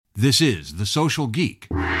This is The Social Geek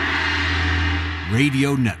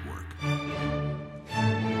Radio Network.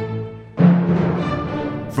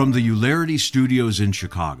 From the Eulerity Studios in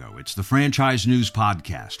Chicago, it's the Franchise News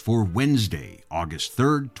Podcast for Wednesday, August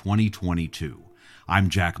 3rd, 2022. I'm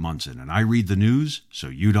Jack Monson, and I read the news so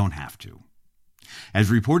you don't have to.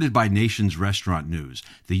 As reported by Nation's Restaurant News,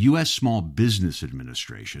 the U.S. Small Business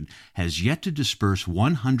Administration has yet to disperse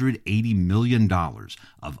 $180 million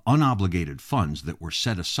of unobligated funds that were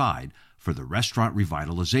set aside for the Restaurant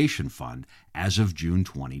Revitalization Fund as of June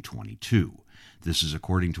 2022. This is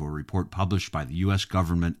according to a report published by the U.S.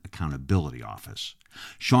 Government Accountability Office.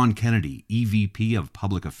 Sean Kennedy, EVP of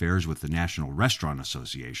Public Affairs with the National Restaurant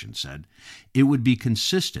Association, said, "It would be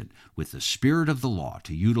consistent with the spirit of the law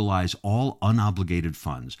to utilize all unobligated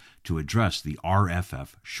funds to address the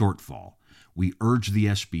RFF shortfall. We urge the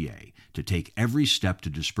SBA to take every step to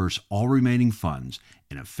disperse all remaining funds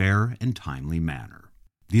in a fair and timely manner."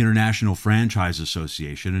 The International Franchise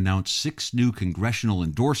Association announced 6 new congressional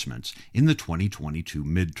endorsements in the 2022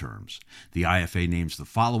 midterms. The IFA names the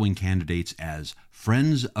following candidates as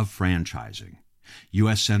Friends of Franchising: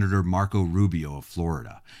 U.S. Senator Marco Rubio of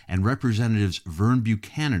Florida, and Representatives Vern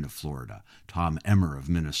Buchanan of Florida, Tom Emmer of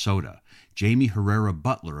Minnesota, Jamie Herrera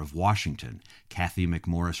Butler of Washington, Kathy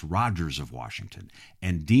McMorris Rogers of Washington,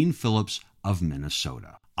 and Dean Phillips of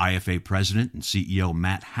Minnesota. IFA President and CEO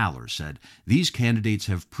Matt Haller said, "These candidates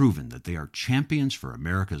have proven that they are champions for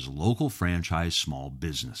America's local franchise small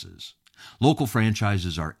businesses. Local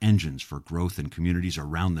franchises are engines for growth in communities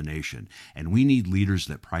around the nation, and we need leaders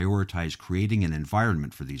that prioritize creating an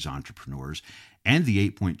environment for these entrepreneurs and the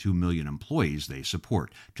 8.2 million employees they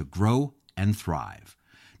support to grow and thrive."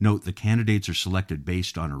 Note, the candidates are selected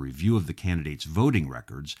based on a review of the candidates' voting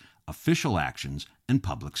records, official actions, and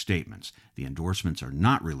public statements. The endorsements are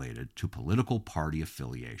not related to political party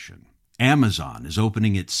affiliation. Amazon is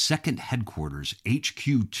opening its second headquarters,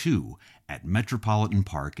 HQ2, at Metropolitan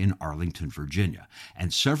Park in Arlington, Virginia,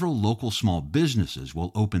 and several local small businesses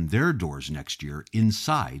will open their doors next year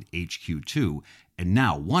inside HQ2, and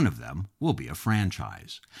now one of them will be a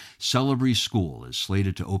franchise. Celebrity School is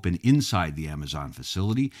slated to open inside the Amazon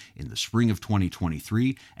facility in the spring of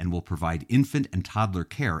 2023 and will provide infant and toddler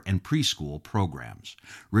care and preschool programs.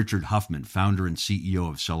 Richard Huffman, founder and CEO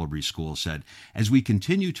of Celebrity School, said, "As we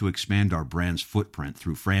continue to expand our brand's footprint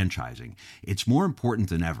through franchising, it's more important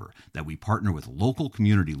than ever that we partner with local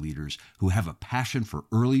community leaders who have a passion for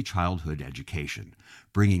early childhood education.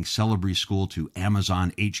 Bringing Celebrity School to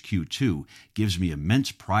Amazon HQ2 gives me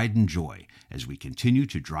immense pride and joy as we continue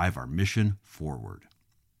to drive our mission forward."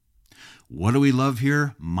 What do we love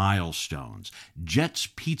here? Milestones. Jet's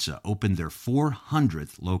Pizza opened their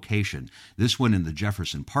 400th location, this one in the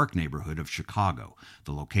Jefferson Park neighborhood of Chicago.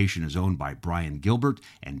 The location is owned by Brian Gilbert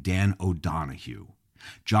and Dan O'Donohue.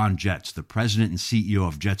 John Jetz, the president and CEO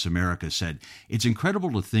of Jet's America, said, "It's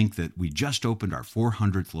incredible to think that we just opened our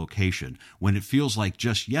 400th location when it feels like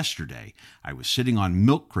just yesterday I was sitting on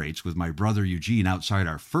milk crates with my brother Eugene outside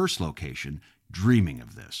our first location, dreaming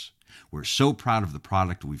of this. We're so proud of the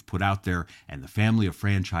product we've put out there and the family of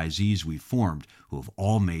franchisees we've formed who have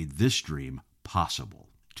all made this dream possible."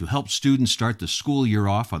 To help students start the school year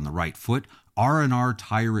off on the right foot, R&R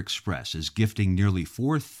Tire Express is gifting nearly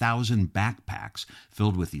 4,000 backpacks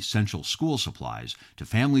filled with essential school supplies to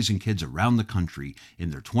families and kids around the country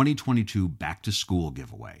in their 2022 back-to-school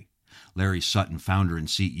giveaway. Larry Sutton, founder and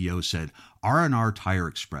CEO, said, "R&R Tire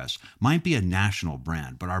Express might be a national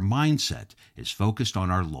brand, but our mindset is focused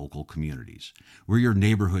on our local communities. We're your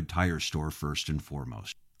neighborhood tire store first and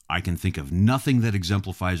foremost. I can think of nothing that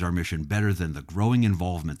exemplifies our mission better than the growing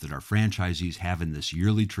involvement that our franchisees have in this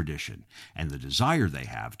yearly tradition and the desire they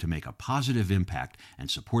have to make a positive impact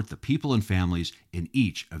and support the people and families in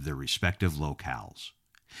each of their respective locales."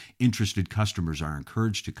 Interested customers are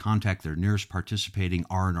encouraged to contact their nearest participating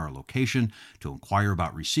R&R location to inquire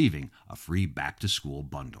about receiving a free back-to-school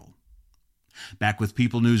bundle. Back with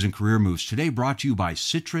People News and Career Moves, today brought to you by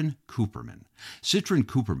Citrin Cooperman. Citrin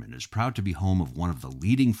Cooperman is proud to be home of one of the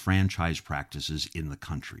leading franchise practices in the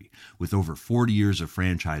country. With over 40 years of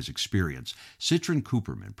franchise experience, Citrin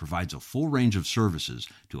Cooperman provides a full range of services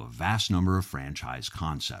to a vast number of franchise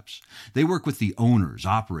concepts. They work with the owners,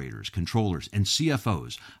 operators, controllers, and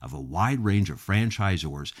CFOs of a wide range of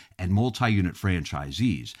franchisors and multi-unit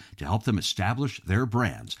franchisees to help them establish their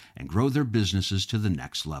brands and grow their businesses to the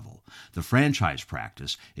next level. The franchise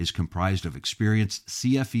practice is comprised of experienced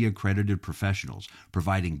CFE-accredited professionals professionals,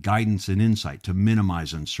 providing guidance and insight to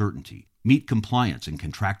minimize uncertainty, meet compliance and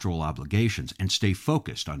contractual obligations, and stay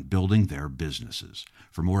focused on building their businesses.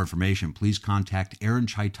 For more information, please contact Aaron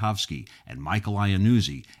Chaitovsky and Michael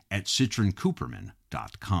Iannuzzi at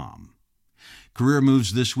citrincooperman.com. Career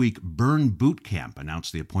moves this week. Burn Boot Camp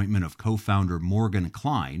announced the appointment of co-founder Morgan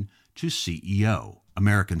Klein to CEO.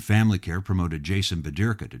 American Family Care promoted Jason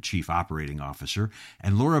Badirka to Chief Operating Officer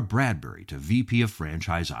and Laura Bradbury to VP of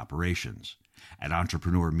Franchise Operations. At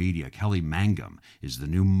Entrepreneur Media, Kelly Mangum is the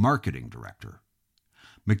new Marketing Director.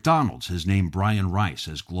 McDonald's has named Brian Rice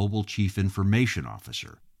as Global Chief Information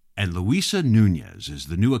Officer, and Luisa Nunez is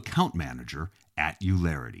the new Account Manager at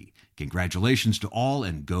Eulerity. Congratulations to all,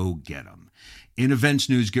 and go get 'em. In events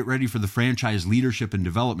news, get ready for the Franchise Leadership and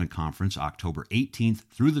Development Conference October 18th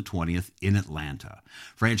through the 20th in Atlanta.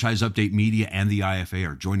 Franchise Update Media and the IFA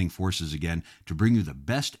are joining forces again to bring you the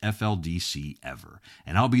best FLDC ever.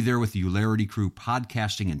 And I'll be there with the Eulerity crew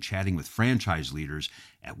podcasting and chatting with franchise leaders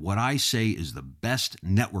at what I say is the best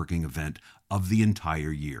networking event of the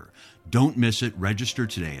entire year. Don't miss it. Register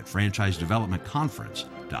today at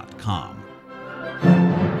franchisedevelopmentconference.com.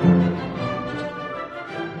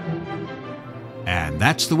 And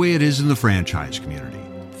that's the way it is in the franchise community.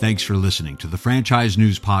 Thanks for listening to the Franchise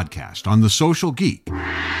News Podcast on the Social Geek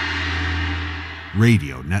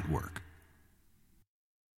Radio Network.